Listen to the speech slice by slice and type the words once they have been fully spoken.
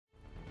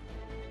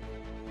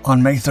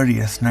On May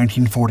 30th,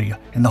 1940,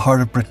 in the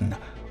heart of Britain,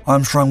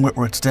 Armstrong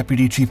Whitworth's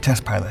Deputy Chief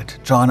Test Pilot,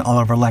 John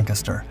Oliver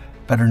Lancaster,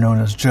 better known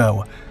as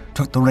Joe,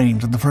 took the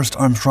reins of the first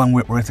Armstrong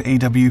Whitworth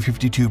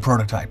A.W.52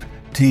 prototype,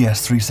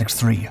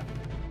 TS-363.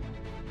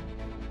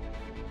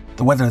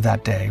 The weather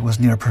that day was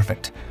near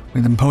perfect,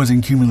 with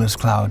imposing cumulus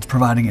clouds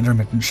providing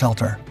intermittent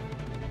shelter.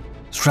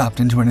 Strapped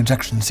into an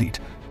ejection seat,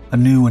 a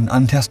new and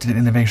untested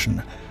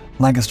innovation,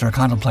 Lancaster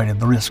contemplated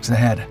the risks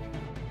ahead.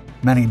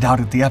 Many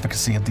doubted the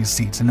efficacy of these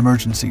seats in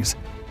emergencies,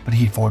 but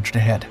he forged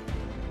ahead.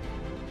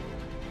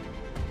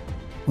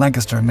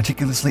 Lancaster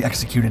meticulously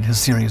executed his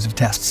series of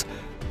tests,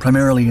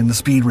 primarily in the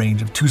speed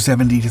range of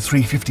 270 to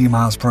 350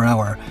 miles per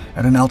hour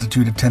at an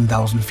altitude of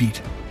 10,000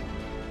 feet.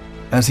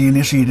 As he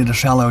initiated a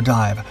shallow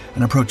dive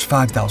and approached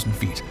 5,000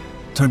 feet,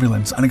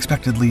 turbulence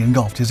unexpectedly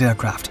engulfed his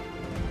aircraft.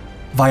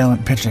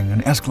 Violent pitching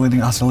and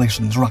escalating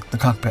oscillations rocked the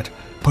cockpit,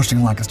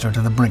 pushing Lancaster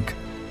to the brink.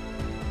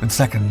 With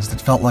seconds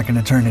that felt like an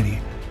eternity,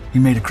 he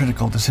made a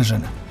critical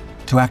decision: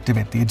 to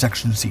activate the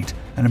ejection seat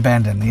and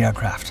abandon the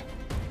aircraft.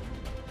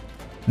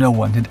 No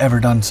one had ever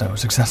done so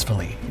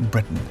successfully in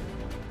Britain.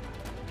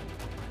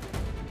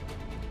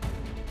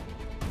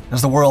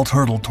 As the world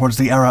hurtled towards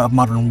the era of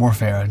modern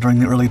warfare during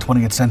the early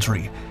 20th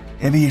century,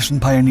 aviation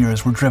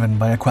pioneers were driven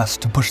by a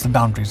quest to push the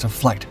boundaries of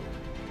flight.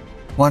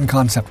 One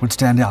concept would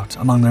stand out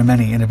among their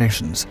many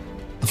innovations: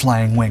 the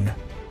flying wing.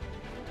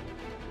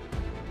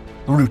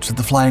 The roots of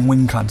the flying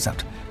wing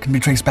concept can be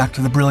traced back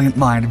to the brilliant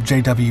mind of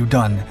J.W.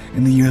 Dunn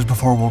in the years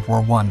before World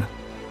War I.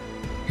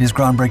 His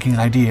groundbreaking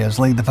ideas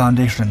laid the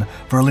foundation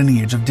for a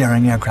lineage of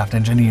daring aircraft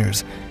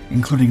engineers,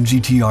 including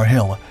G.T.R.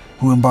 Hill,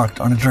 who embarked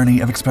on a journey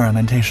of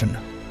experimentation.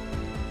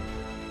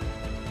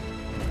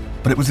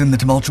 But it was in the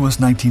tumultuous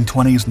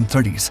 1920s and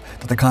 30s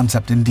that the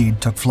concept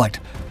indeed took flight,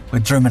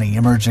 with Germany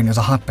emerging as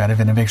a hotbed of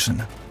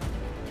innovation.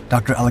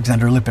 Dr.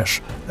 Alexander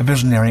Lippisch, a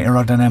visionary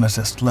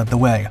aerodynamicist, led the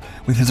way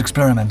with his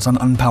experiments on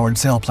unpowered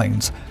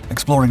sailplanes,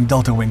 exploring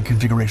delta wing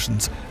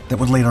configurations that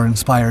would later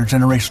inspire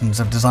generations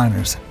of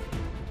designers.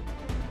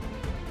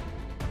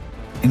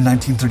 In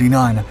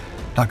 1939,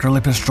 Dr.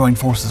 Lippisch joined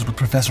forces with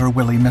Professor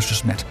Willy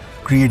Messerschmitt,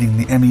 creating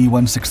the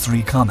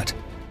Me-163 Comet.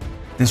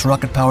 This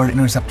rocket-powered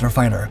interceptor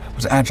fighter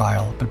was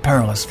agile but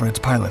perilous for its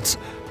pilots,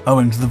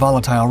 owing to the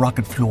volatile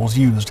rocket fuels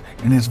used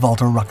in its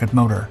Walter rocket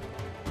motor.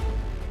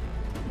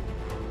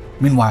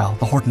 Meanwhile,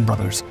 the Horten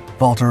brothers,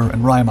 Walter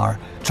and Reimar,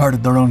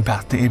 charted their own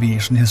path to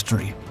aviation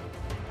history.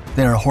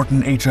 Their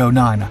Horten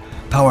H-09,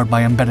 powered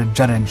by embedded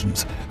jet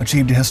engines,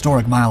 achieved a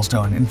historic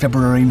milestone in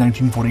February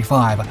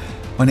 1945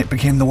 when it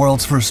became the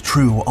world's first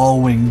true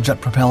all-wing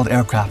jet-propelled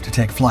aircraft to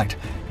take flight,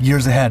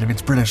 years ahead of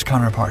its British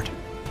counterpart.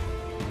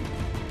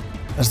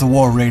 As the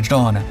war raged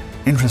on,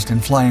 interest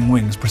in flying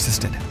wings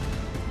persisted.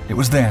 It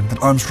was then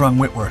that Armstrong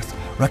Whitworth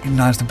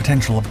recognized the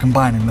potential of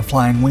combining the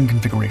flying wing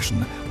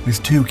configuration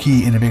with two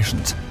key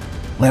innovations: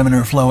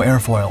 laminar flow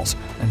airfoils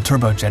and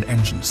turbojet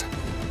engines.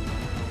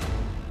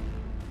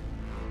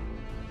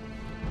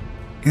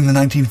 In the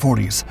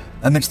 1940s,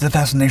 amidst the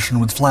fascination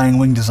with flying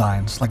wing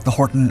designs like the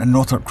Horten and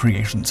Northrop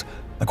creations,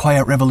 a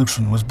quiet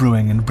revolution was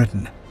brewing in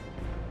Britain.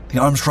 The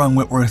Armstrong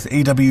Whitworth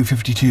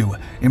A.W.52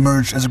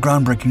 emerged as a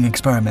groundbreaking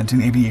experiment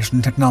in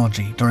aviation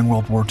technology during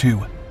World War II.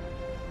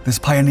 This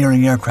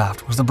pioneering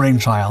aircraft was the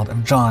brainchild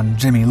of John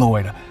 "Jimmy"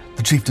 Lloyd,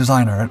 the chief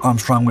designer at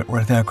Armstrong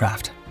Whitworth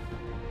Aircraft.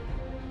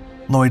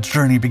 Lloyd's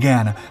journey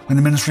began when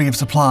the Ministry of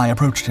Supply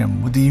approached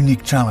him with the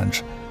unique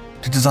challenge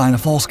to design a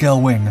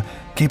full-scale wing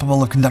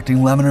capable of conducting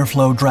laminar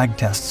flow drag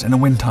tests in a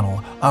wind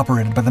tunnel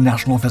operated by the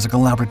National Physical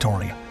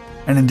Laboratory,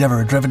 an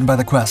endeavor driven by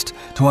the quest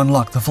to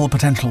unlock the full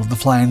potential of the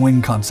flying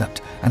wing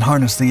concept and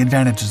harness the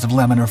advantages of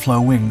laminar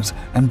flow wings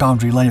and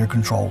boundary layer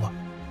control.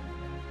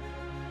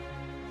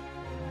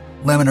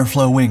 Laminar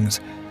flow wings,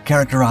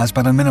 characterized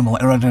by the minimal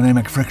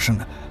aerodynamic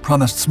friction,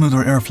 promised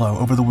smoother airflow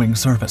over the wing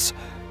surface,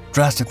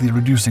 drastically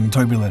reducing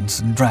turbulence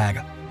and drag.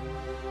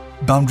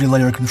 Boundary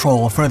layer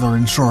control further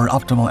ensured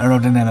optimal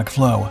aerodynamic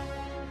flow.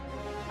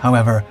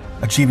 However,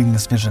 achieving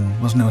this vision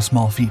was no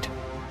small feat.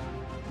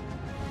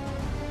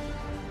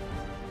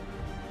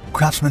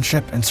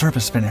 Craftsmanship and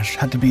surface finish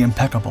had to be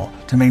impeccable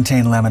to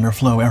maintain laminar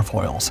flow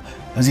airfoils,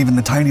 as even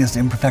the tiniest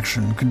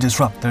imperfection could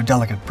disrupt their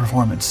delicate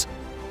performance.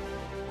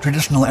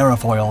 Traditional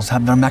aerofoils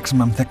had their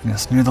maximum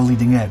thickness near the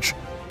leading edge,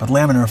 but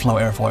laminar flow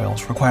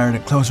airfoils required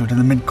it closer to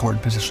the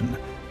midchord position,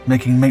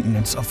 making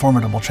maintenance a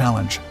formidable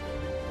challenge.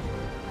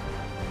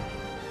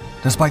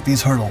 Despite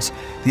these hurdles,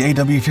 the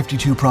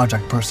AW-52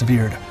 project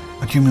persevered,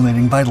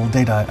 accumulating vital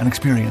data and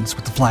experience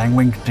with the flying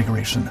wing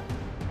configuration.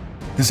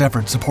 This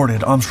effort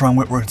supported Armstrong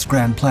Whitworth's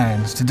grand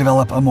plans to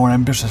develop a more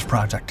ambitious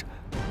project,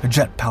 a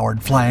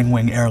jet-powered flying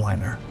wing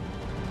airliner.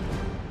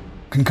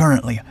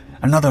 Concurrently,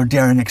 another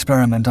daring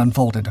experiment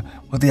unfolded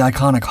with the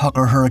iconic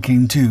Hawker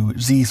Hurricane II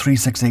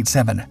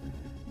Z3687.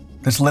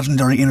 This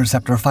legendary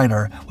interceptor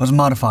fighter was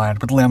modified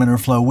with laminar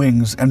flow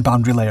wings and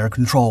boundary layer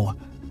control.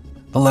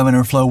 The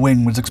laminar flow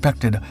wing was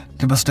expected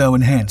to bestow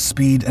enhanced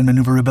speed and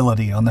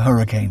maneuverability on the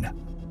Hurricane.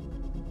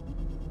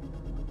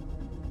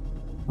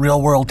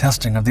 Real-world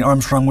testing of the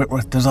Armstrong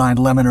Whitworth-designed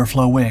laminar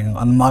flow wing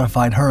on the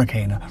modified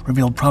Hurricane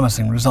revealed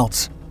promising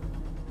results.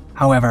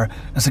 However,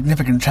 a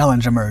significant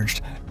challenge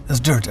emerged as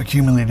dirt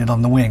accumulated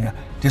on the wing,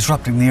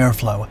 disrupting the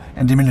airflow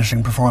and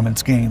diminishing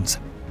performance gains.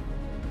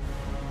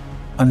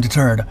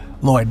 Undeterred,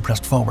 Lloyd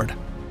pressed forward.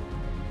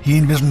 He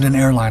envisioned an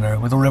airliner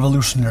with a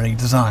revolutionary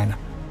design,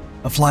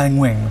 a flying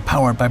wing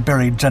powered by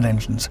buried jet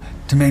engines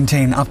to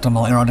maintain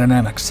optimal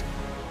aerodynamics.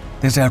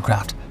 This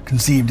aircraft,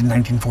 conceived in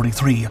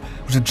 1943,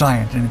 was a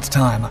giant in its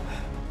time,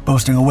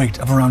 boasting a weight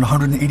of around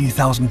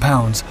 180,000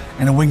 pounds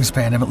and a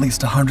wingspan of at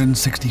least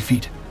 160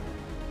 feet.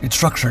 Its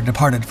structure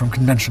departed from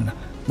convention,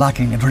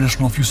 lacking a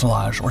traditional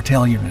fuselage or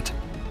tail unit.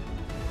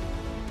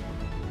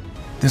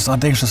 This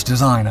audacious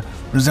design,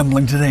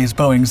 resembling today's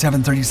Boeing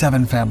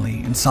 737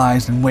 family in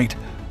size and weight,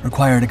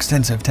 required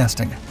extensive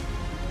testing.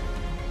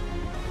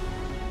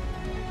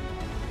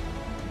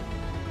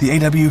 The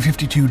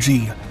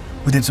AW52G,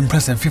 with its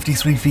impressive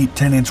 53 feet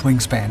 10-inch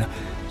wingspan,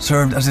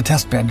 served as a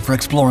testbed for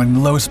exploring the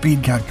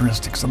low-speed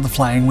characteristics of the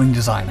flying wing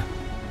design.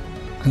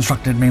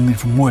 Constructed mainly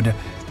from wood,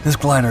 this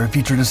glider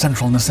featured a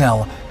central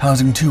nacelle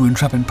housing 2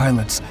 intrepid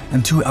pilots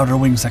and 2 outer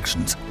wing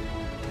sections.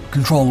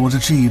 Control was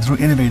achieved through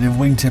innovative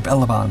wingtip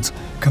elevons,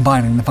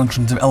 combining the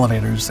functions of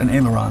elevators and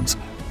ailerons,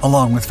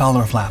 along with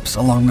Fowler flaps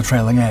along the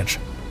trailing edge.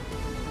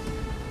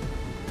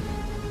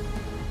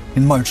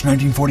 In March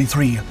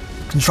 1943,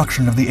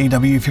 construction of the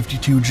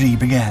AW52G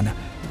began,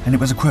 and it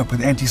was equipped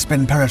with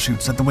anti-spin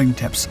parachutes at the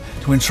wingtips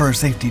to ensure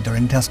safety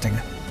during testing.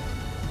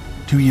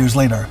 2 years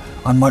later,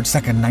 on March 2,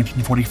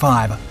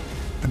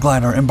 1945, the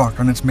glider embarked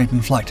on its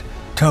maiden flight,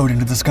 towed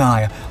into the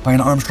sky by an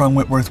Armstrong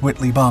Whitworth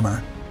Whitley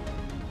bomber.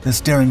 This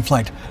daring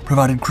flight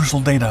provided crucial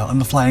data on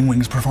the flying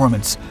wing's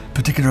performance,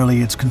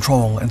 particularly its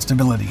control and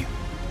stability.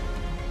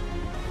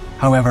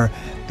 However,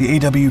 the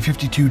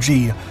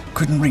AW52G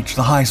couldn't reach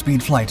the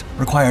high-speed flight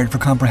required for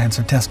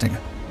comprehensive testing.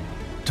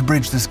 To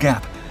bridge this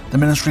gap, the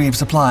Ministry of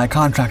Supply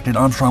contracted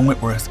Armstrong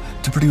Whitworth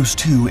to produce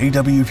 2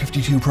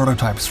 AW52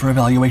 prototypes for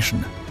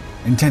evaluation,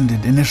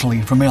 intended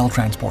initially for mail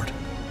transport.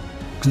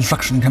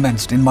 Construction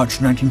commenced in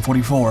March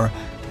 1944,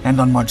 and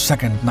on March 2,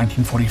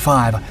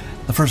 1945,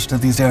 the first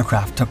of these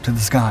aircraft took to the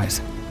skies.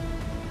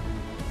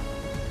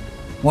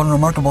 One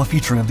remarkable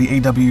feature of the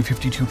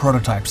AW52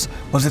 prototypes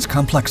was its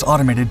complex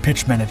automated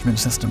pitch management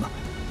system,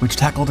 which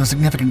tackled a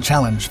significant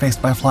challenge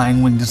faced by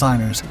flying wing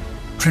designers: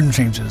 trim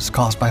changes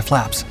caused by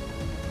flaps.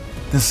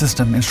 This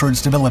system ensured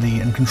stability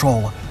and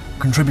control,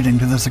 contributing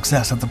to the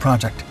success of the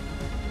project.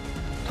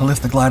 To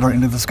lift the glider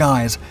into the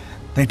skies,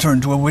 they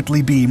turned to a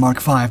Whitley B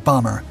Mark V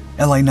bomber,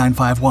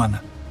 LA-951,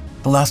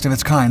 the last of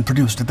its kind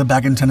produced at the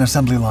Baginton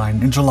assembly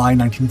line in July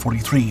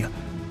 1943,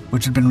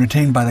 which had been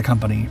retained by the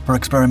company for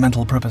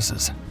experimental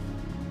purposes.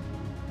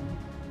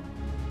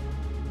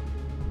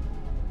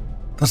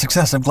 The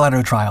success of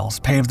glider trials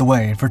paved the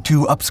way for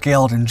 2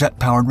 upscaled and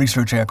jet-powered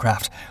research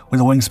aircraft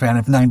with a wingspan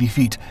of 90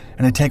 feet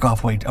and a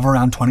takeoff weight of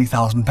around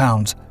 20,000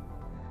 pounds.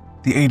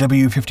 The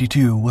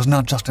AW52 was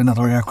not just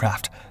another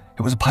aircraft,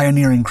 it was a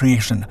pioneering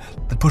creation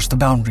that pushed the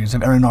boundaries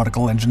of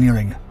aeronautical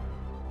engineering.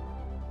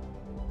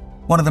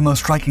 One of the most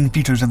striking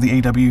features of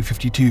the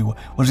AW52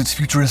 was its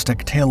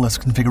futuristic tailless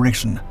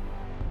configuration.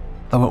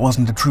 Though it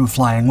wasn't a true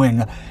flying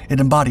wing, it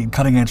embodied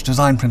cutting-edge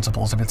design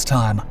principles of its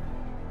time.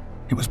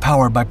 It was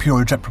powered by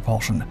pure jet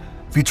propulsion,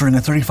 featuring a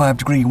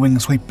 35-degree wing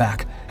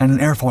sweepback and an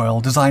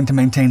airfoil designed to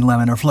maintain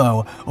laminar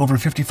flow over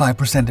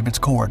 55% of its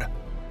chord.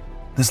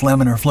 This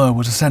laminar flow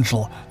was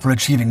essential for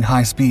achieving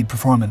high-speed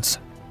performance.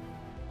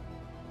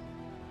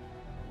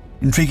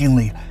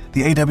 Intriguingly,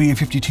 the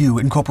AW52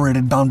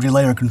 incorporated boundary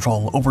layer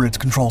control over its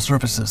control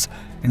surfaces,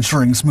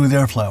 ensuring smooth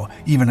airflow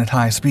even at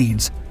high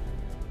speeds.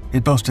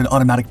 It boasted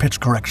automatic pitch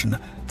correction,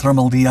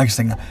 thermal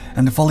de-icing,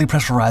 and a fully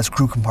pressurized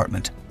crew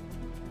compartment.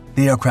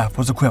 The aircraft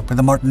was equipped with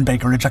a Martin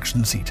Baker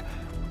ejection seat,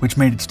 which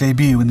made its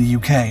debut in the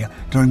UK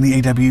during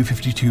the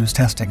AW52's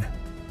testing.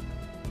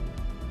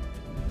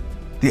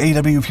 The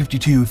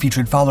AW52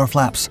 featured Fowler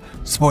flaps,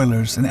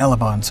 spoilers, and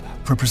elevons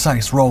for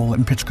precise roll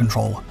and pitch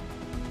control.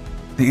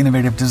 The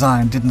innovative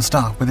design didn't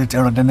stop with its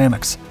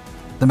aerodynamics.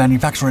 The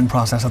manufacturing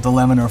process of the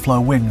laminar flow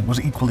wing was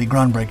equally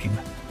groundbreaking.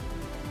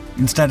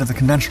 Instead of the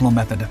conventional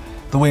method,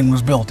 the wing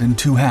was built in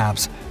 2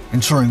 halves,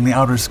 ensuring the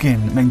outer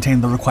skin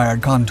maintained the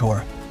required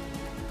contour.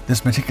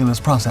 This meticulous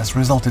process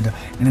resulted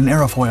in an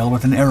aerofoil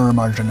with an error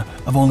margin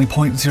of only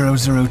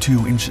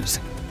 0.002 inches.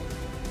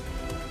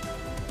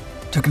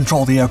 To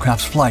control the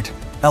aircraft's flight,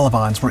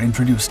 elevons were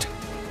introduced.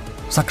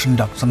 Suction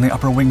ducts on the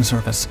upper wing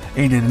surface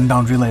aided in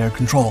boundary layer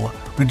control,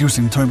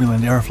 reducing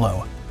turbulent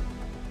airflow.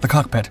 The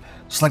cockpit,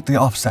 slightly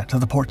offset to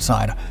the port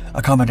side,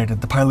 accommodated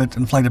the pilot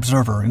and flight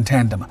observer in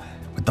tandem,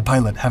 with the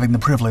pilot having the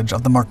privilege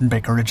of the Martin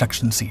Baker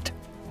ejection seat.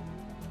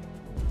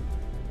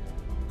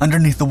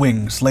 Underneath the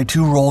wings lay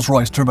 2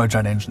 Rolls-Royce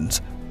turbojet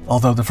engines,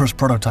 although the first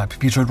prototype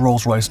featured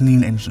Rolls-Royce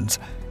Nene engines,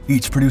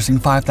 each producing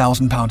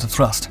 5,000 pounds of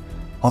thrust,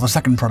 while the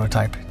second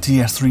prototype,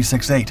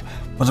 TS368,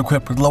 was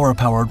equipped with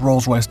lower-powered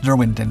Rolls-Royce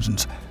Derwent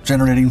engines,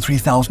 generating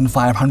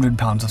 3,500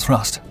 pounds of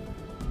thrust.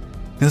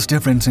 This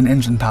difference in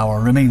engine power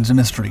remains a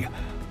mystery,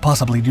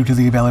 possibly due to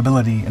the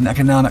availability and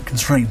economic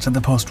constraints of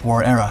the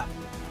post-war era.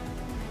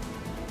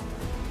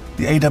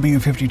 The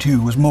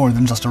AW52 was more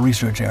than just a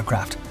research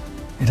aircraft.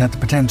 It had the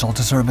potential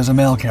to serve as a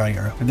mail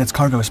carrier with its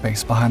cargo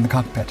space behind the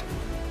cockpit.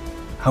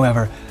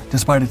 However,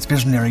 despite its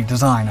visionary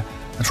design,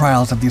 the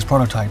trials of these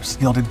prototypes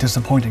yielded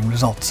disappointing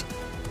results.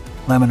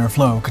 Laminar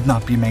flow could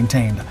not be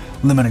maintained,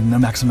 limiting their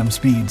maximum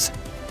speeds.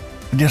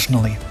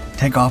 Additionally,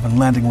 takeoff and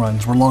landing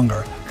runs were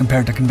longer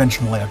compared to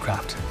conventional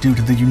aircraft due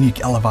to the unique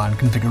elevon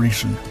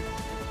configuration.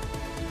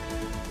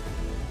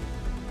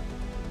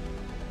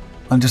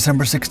 On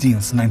December 16,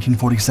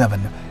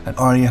 1947, at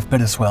RAF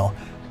Bidiswell,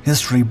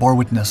 history bore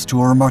witness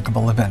to a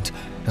remarkable event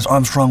as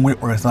Armstrong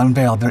Whitworth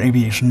unveiled their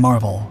aviation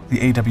marvel, the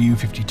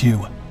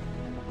AW-52.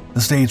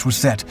 The stage was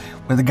set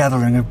with a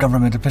gathering of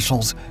government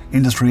officials,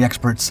 industry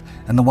experts,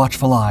 and the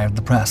watchful eye of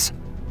the press.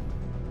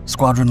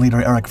 Squadron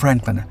leader Eric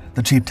Franklin,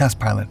 the chief test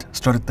pilot,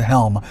 stood at the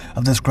helm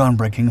of this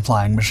groundbreaking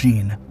flying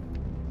machine.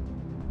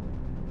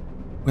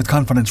 With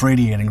confidence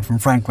radiating from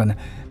Franklin,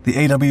 the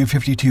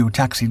AW-52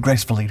 taxied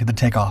gracefully to the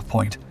takeoff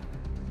point.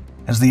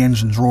 As the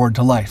engines roared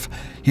to life,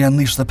 he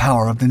unleashed the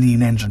power of the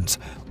Neen engines,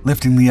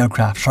 lifting the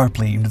aircraft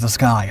sharply into the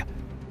sky.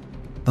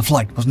 The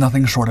flight was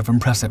nothing short of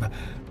impressive,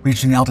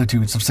 reaching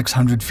altitudes of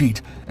 600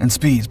 feet and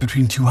speeds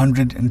between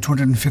 200 and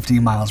 250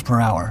 miles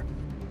per hour.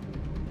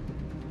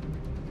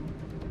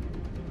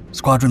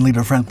 Squadron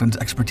leader Franklin's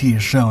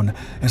expertise shone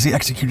as he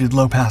executed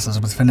low passes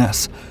with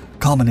finesse,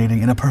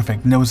 culminating in a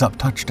perfect nose-up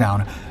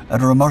touchdown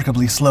at a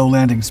remarkably slow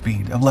landing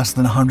speed of less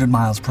than 100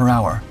 miles per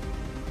hour.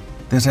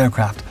 This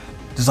aircraft,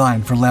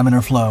 designed for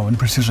laminar flow and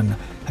precision,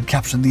 had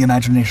captured the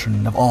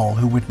imagination of all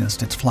who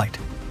witnessed its flight.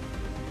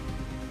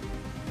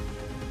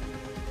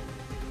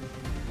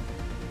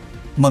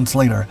 Months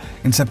later,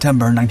 in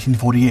September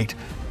 1948,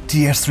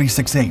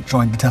 TS-368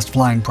 joined the test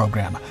flying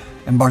program,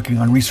 embarking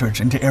on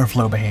research into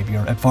airflow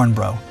behavior at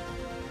Farnborough.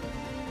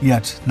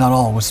 Yet, not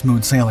all was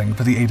smooth sailing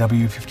for the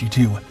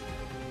AW-52.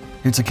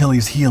 Its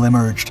Achilles heel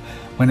emerged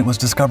when it was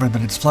discovered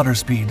that its flutter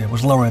speed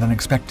was lower than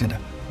expected,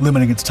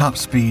 limiting its top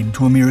speed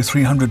to a mere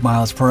 300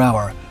 miles per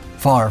hour,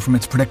 far from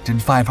its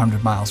predicted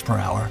 500 miles per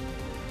hour.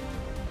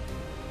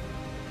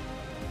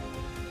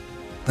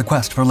 The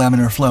quest for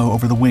laminar flow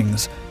over the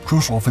wings,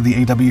 crucial for the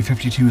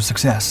AW-52's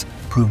success,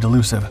 proved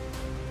elusive.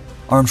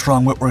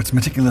 Armstrong Whitworth's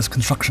meticulous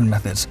construction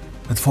methods,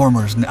 with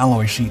formers and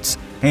alloy sheets,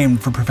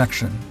 aimed for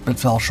perfection but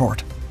fell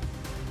short.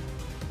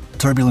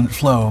 Turbulent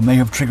flow may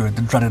have triggered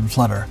the dreaded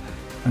flutter,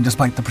 and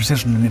despite the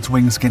precision in its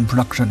wing skin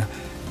production,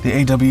 the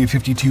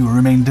AW-52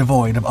 remained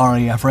devoid of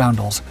RAF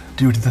roundels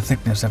due to the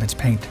thickness of its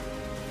paint.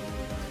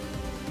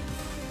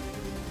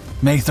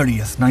 May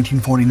 30th,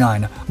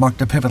 1949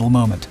 marked a pivotal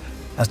moment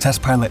as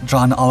test pilot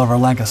John Oliver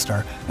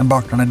Lancaster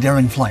embarked on a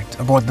daring flight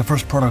aboard the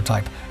first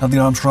prototype of the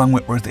Armstrong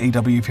Whitworth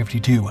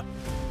AW-52.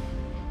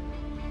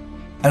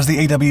 As the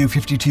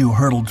AW-52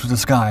 hurtled through the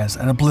skies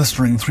at a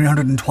blistering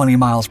 320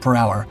 miles per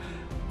hour,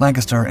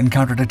 Lancaster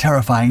encountered a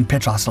terrifying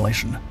pitch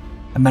oscillation,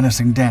 a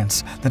menacing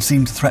dance that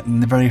seemed to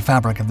threaten the very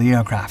fabric of the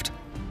aircraft.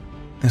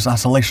 This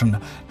oscillation,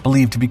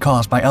 believed to be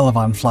caused by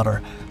elevon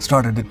flutter,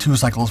 started at 2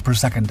 cycles per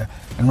second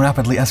and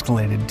rapidly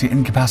escalated to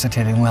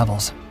incapacitating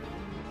levels.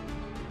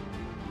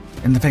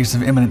 In the face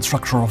of imminent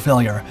structural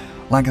failure,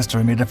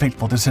 Lancaster made a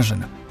fateful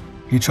decision.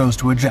 He chose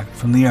to eject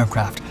from the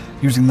aircraft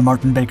using the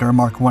Martin Baker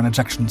Mark I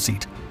ejection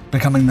seat,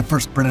 becoming the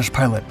first British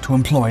pilot to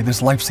employ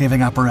this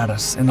life-saving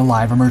apparatus in a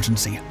live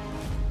emergency.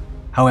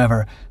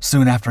 However,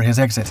 soon after his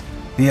exit,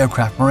 the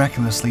aircraft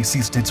miraculously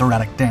ceased its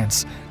erratic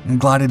dance and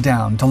glided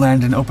down to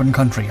land in open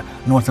country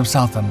north of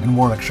Southam in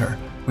Warwickshire,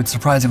 with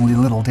surprisingly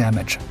little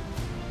damage.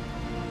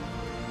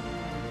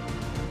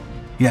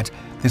 Yet,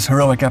 this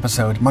heroic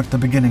episode marked the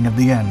beginning of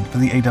the end for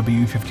the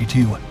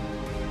AW-52.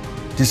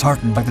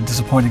 Disheartened by the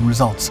disappointing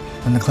results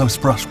and the close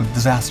brush with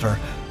disaster,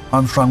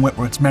 Armstrong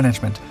Whitworth's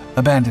management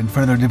abandoned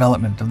further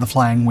development of the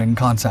flying wing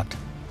concept.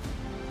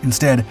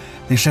 Instead,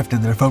 they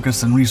shifted their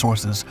focus and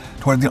resources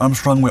toward the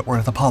Armstrong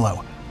Whitworth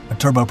Apollo, a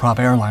turboprop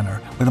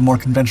airliner with a more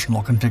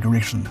conventional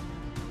configuration.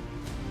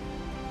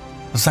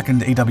 The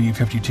second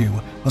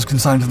AW-52 was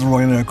consigned to the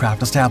Royal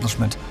Aircraft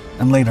Establishment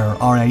and later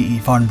RAE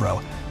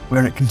Farnborough,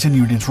 where it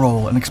continued its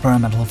role in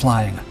experimental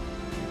flying.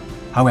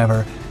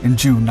 However, in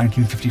June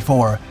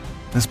 1954,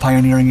 this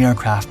pioneering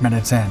aircraft met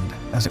its end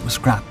as it was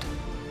scrapped.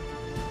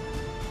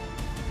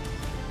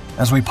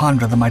 As we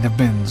ponder the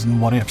might-have-beens and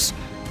what-ifs,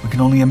 we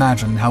can only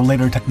imagine how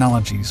later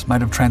technologies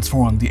might have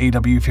transformed the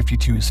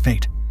AW-52's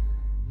fate.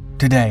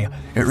 Today,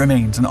 it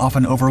remains an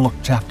often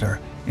overlooked chapter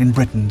in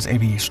Britain's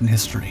aviation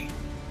history.